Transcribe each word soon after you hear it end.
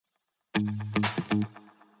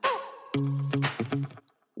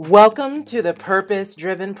Welcome to the Purpose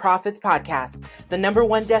Driven Profits Podcast, the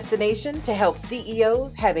 #1 destination to help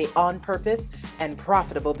CEOs have a on-purpose and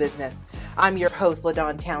profitable business. I'm your host,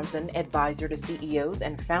 LaDawn Townsend, advisor to CEOs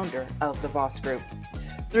and founder of the Voss Group.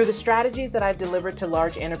 Through the strategies that I've delivered to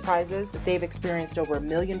large enterprises, they've experienced over $1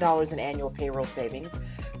 million in annual payroll savings,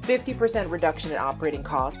 50% reduction in operating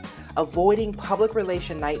costs, avoiding public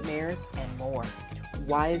relation nightmares, and more.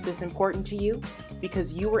 Why is this important to you?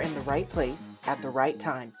 Because you were in the right place at the right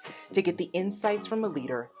time to get the insights from a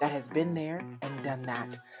leader that has been there and done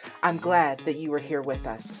that. I'm glad that you are here with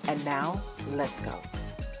us. And now, let's go.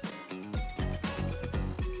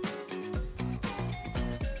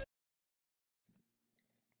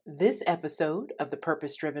 This episode of the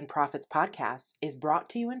Purpose Driven Profits Podcast is brought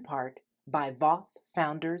to you in part by Voss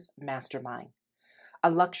Founders Mastermind, a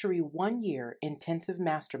luxury 1-year intensive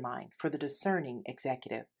mastermind for the discerning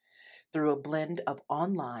executive. Through a blend of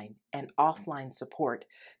online and offline support,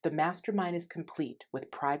 the mastermind is complete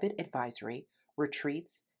with private advisory,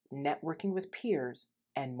 retreats, networking with peers,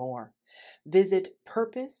 and more. Visit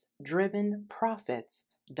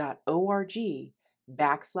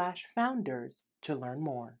purposedrivenprofits.org/founders to learn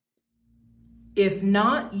more. If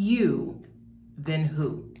not you, then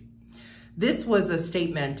who? This was a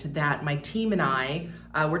statement that my team and I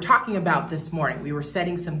were talking about this morning. We were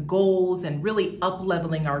setting some goals and really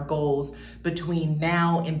up-leveling our goals between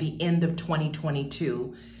now and the end of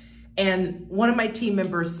 2022. And one of my team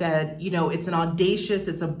members said, it's an audacious,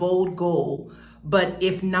 it's a bold goal, but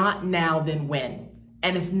if not now, then when?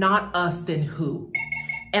 And if not us, then who?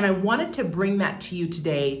 And I wanted to bring that to you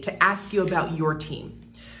today to ask you about your team,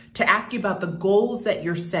 to ask you about the goals that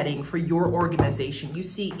you're setting for your organization. You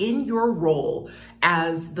see, in your role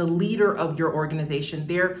as the leader of your organization,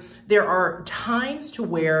 there are times to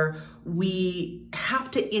where we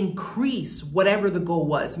have to increase whatever the goal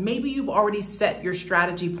was. Maybe you've already set your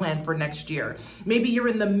strategy plan for next year. Maybe you're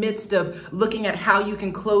in the midst of looking at how you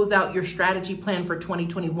can close out your strategy plan for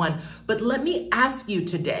 2021. But let me ask you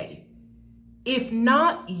today, if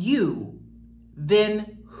not you,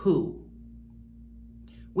 then who?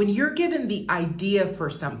 When you're given the idea for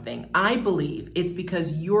something, I believe it's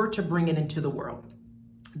because you're to bring it into the world.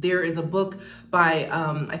 There is a book by,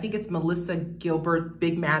 I think it's Melissa Gilbert,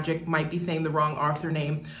 Big Magic, might be saying the wrong author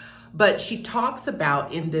name, but she talks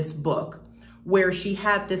about in this book where she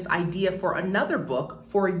had this idea for another book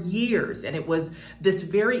for years. And it was this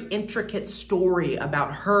very intricate story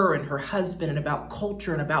about her and her husband and about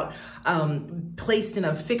culture and about placed in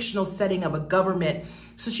a fictional setting of a government.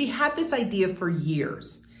 So she had this idea for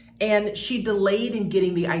years and she delayed in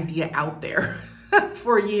getting the idea out there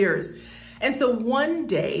for years. And so one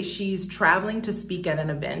day she's traveling to speak at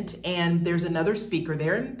an event and there's another speaker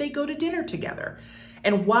there and they go to dinner together.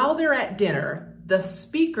 And while they're at dinner, the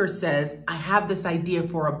speaker says, I have this idea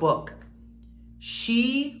for a book.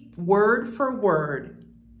 She, word for word,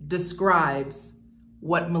 describes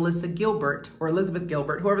what Melissa Gilbert or Elizabeth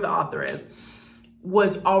Gilbert, whoever the author is,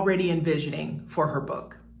 was already envisioning for her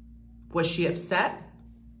book. Was she upset?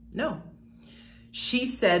 No. She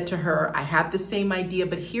said to her, I have the same idea,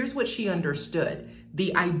 but here's what she understood.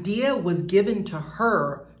 The idea was given to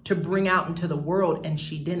her to bring out into the world, and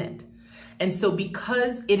she didn't. And so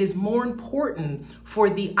because it is more important for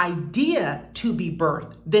the idea to be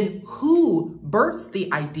birthed than who births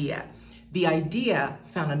the idea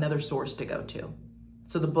found another source to go to.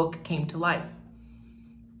 So the book came to life.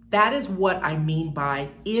 That is what I mean by,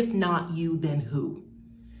 if not you, then who?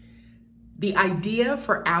 The idea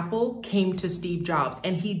for Apple came to Steve Jobs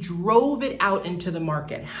and he drove it out into the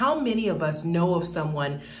market. How many of us know of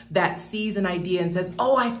someone that sees an idea and says,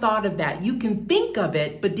 oh, I thought of that. You can think of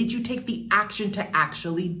it, but did you take the action to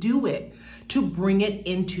actually do it, to bring it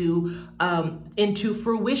into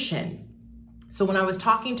fruition? So when I was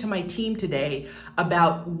talking to my team today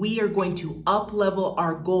about we are going to up-level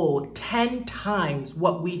our goal 10 times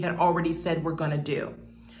what we had already said we're going to do.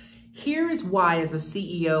 Here is why, as a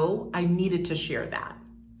CEO, I needed to share that.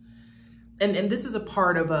 And this is a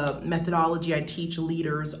part of a methodology I teach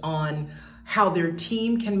leaders on how their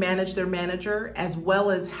team can manage their manager, as well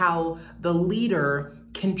as how the leader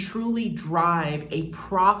can truly drive a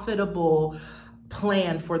profitable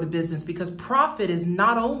plan for the business, because profit is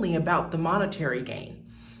not only about the monetary gain.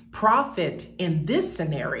 Profit in this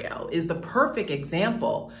scenario is the perfect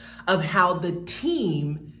example of how the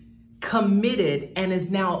team committed and is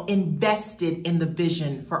now invested in the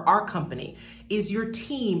vision for our company. Is your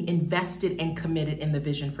team invested and committed in the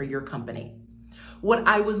vision for your company? What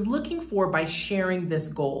I was looking for by sharing this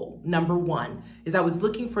goal, number one, is I was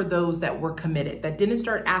looking for those that were committed, that didn't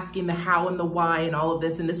start asking the how and the why and all of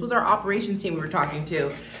this. And this was our operations team we were talking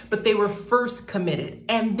to, but they were first committed,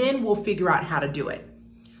 and then we'll figure out how to do it.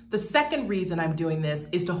 The second reason I'm doing this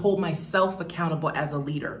is to hold myself accountable as a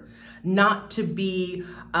leader, not to be,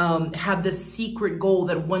 have this secret goal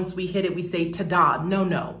that once we hit it, we say, ta-da.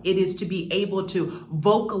 No. It is to be able to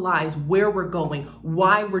vocalize where we're going,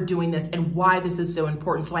 why we're doing this, and why this is so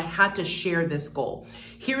important. So I had to share this goal.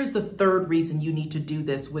 Here is the third reason you need to do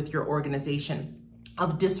this with your organization: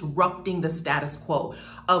 of disrupting the status quo,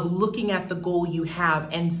 of looking at the goal you have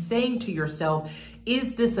and saying to yourself,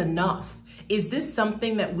 is this enough? Is this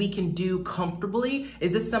something that we can do comfortably?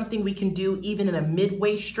 Is this something we can do even in a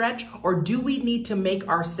midway stretch? Or do we need to make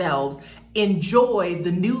ourselves enjoy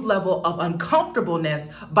the new level of uncomfortableness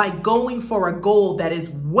by going for a goal that is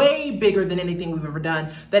way bigger than anything we've ever done,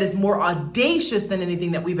 that is more audacious than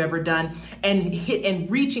anything that we've ever done, and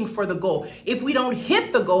reaching for the goal? If we don't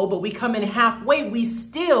hit the goal, but we come in halfway, we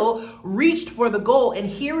still reached for the goal. And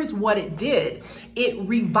here is what it did. It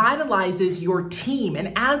revitalizes your team.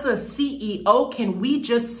 And as a CEO, can we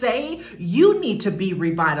just say, you need to be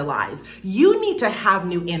revitalized. You need to have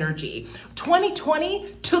new energy.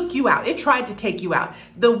 2020 took you out. It tried to take you out.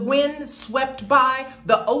 The wind swept by,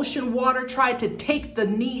 the ocean water tried to take the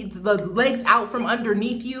legs out from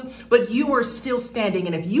underneath you, but you are still standing.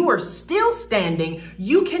 And if you are still standing,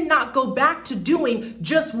 you cannot go back to doing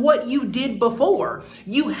just what you did before.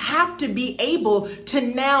 You have to be able to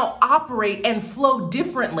now operate and flow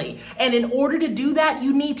differently. And in order to do that,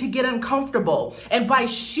 you need to get uncomfortable. And by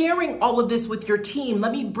sharing all of this with your team,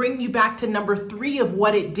 let me bring you back to number 3 of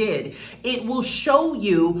what it did. It will show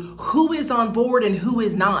you who is on board and who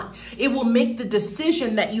is not. It will make the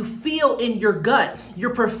decision that you feel in your gut, your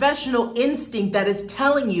professional instinct that is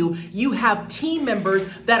telling you you have team members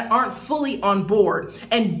that aren't fully on board.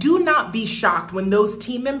 And do not be shocked when those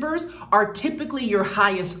team members are typically your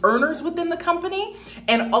highest earners within the company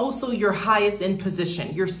and also your highest in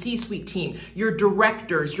position, your C-suite team, your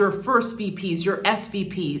directors, your first VPs, your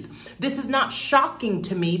SVPs. This is not shocking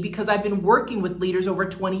to me because I've been working with leaders over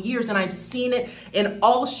 20 years and I've seen it in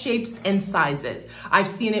all shapes and sizes. I've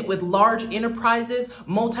seen it with large enterprises,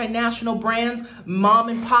 multinational brands, mom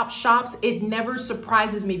and pop shops. It never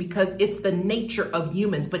surprises me because it's the nature of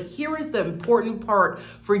humans. But here is the important part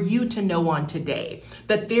for you to know on today,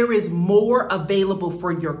 that there is more available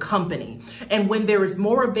for your company. And when there is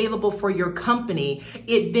more available for your company,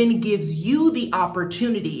 it then gives you the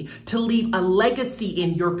opportunity to leave a legacy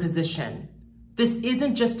in your position. This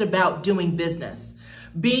isn't just about doing business.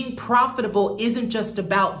 Being profitable isn't just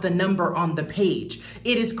about the number on the page.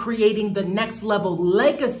 It is creating the next level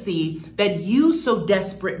legacy that you so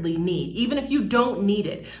desperately need. Even if you don't need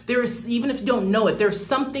it, even if you don't know it, there's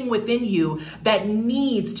something within you that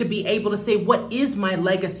needs to be able to say, what is my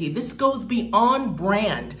legacy? This goes beyond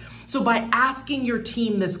brand. So by asking your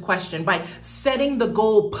team this question, by setting the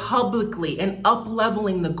goal publicly and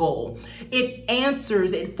up-leveling the goal,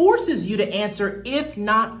 it forces you to answer, if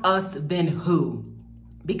not us, then who?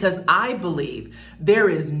 Because I believe there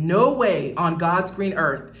is no way on God's green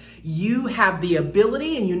earth you have the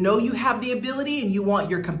ability, and you know you have the ability, and you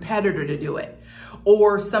want your competitor to do it,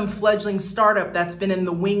 or some fledgling startup that's been in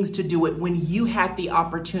the wings to do it when you had the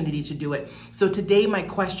opportunity to do it. So today, my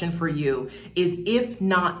question for you is, if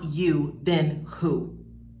not you, then who?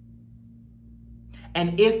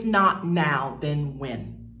 And if not now, then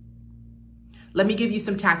when? Let me give you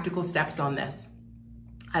some tactical steps on this.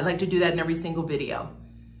 I like to do that in every single video.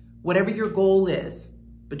 Whatever your goal is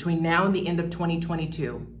between now and the end of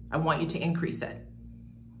 2022, I want you to increase it.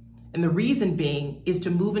 And the reason being is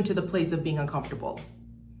to move into the place of being uncomfortable,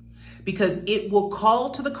 because it will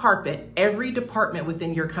call to the carpet every department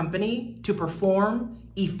within your company to perform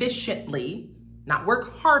efficiently, not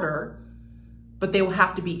work harder, but they will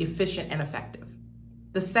have to be efficient and effective.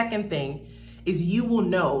 The second thing is you will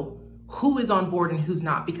know who is on board and who's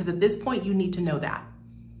not, because at this point you need to know that.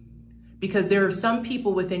 Because there are some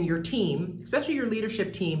people within your team, especially your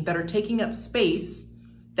leadership team, that are taking up space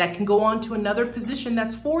that can go on to another position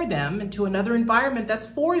that's for them and to another environment that's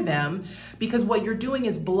for them, because what you're doing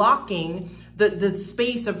is blocking the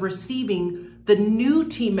space of receiving the new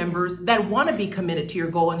team members that want to be committed to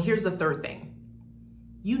your goal. And here's the third thing.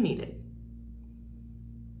 You need it.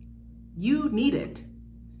 You need it.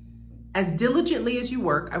 As diligently as you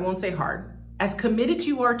work, I won't say hard, as committed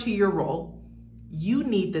you are to your role, you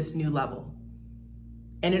need this new level.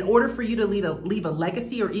 And in order for you to leave a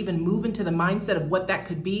legacy or even move into the mindset of what that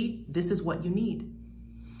could be, this is what you need.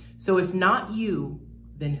 So if not you,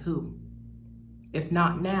 then who? If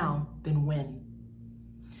not now, then when?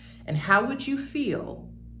 And how would you feel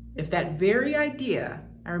if that very idea,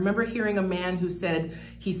 I remember hearing a man who said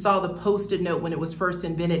he saw the Post-it note when it was first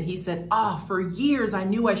invented. He said, for years I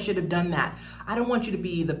knew I should have done that. I don't want you to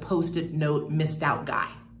be the Post-it note missed out guy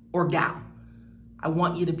or gal. I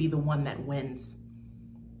want you to be the one that wins.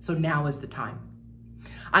 So now is the time.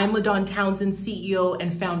 I'm LaDawn Townsend, CEO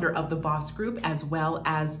and founder of the Boss Group, as well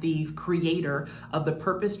as the creator of the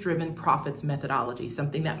Purpose-Driven Profits methodology,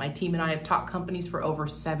 something that my team and I have taught companies for over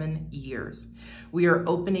 7 years. We are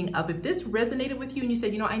opening up. If this resonated with you and you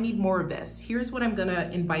said, I need more of this, here's what I'm gonna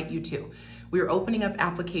invite you to. We are opening up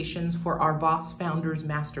applications for our Boss Founders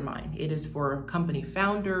Mastermind. It is for company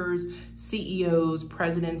founders, CEOs,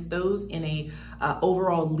 presidents, those in a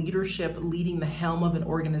overall leadership, leading the helm of an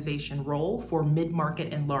organization role for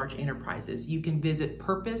mid-market and large enterprises. You can visit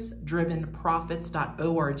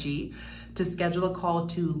purposedrivenprofits.org to schedule a call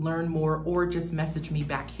to learn more, or just message me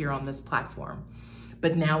back here on this platform.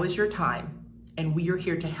 But now is your time, and we are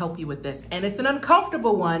here to help you with this. And it's an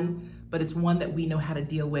uncomfortable one, but it's one that we know how to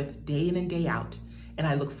deal with day in and day out. And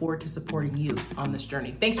I look forward to supporting you on this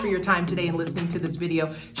journey. Thanks for your time today and listening to this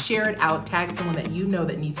video. Share it out, tag someone that you know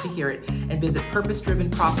that needs to hear it, and visit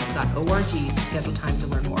purposedrivenprofits.org to schedule time to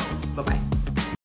learn more. Bye-bye.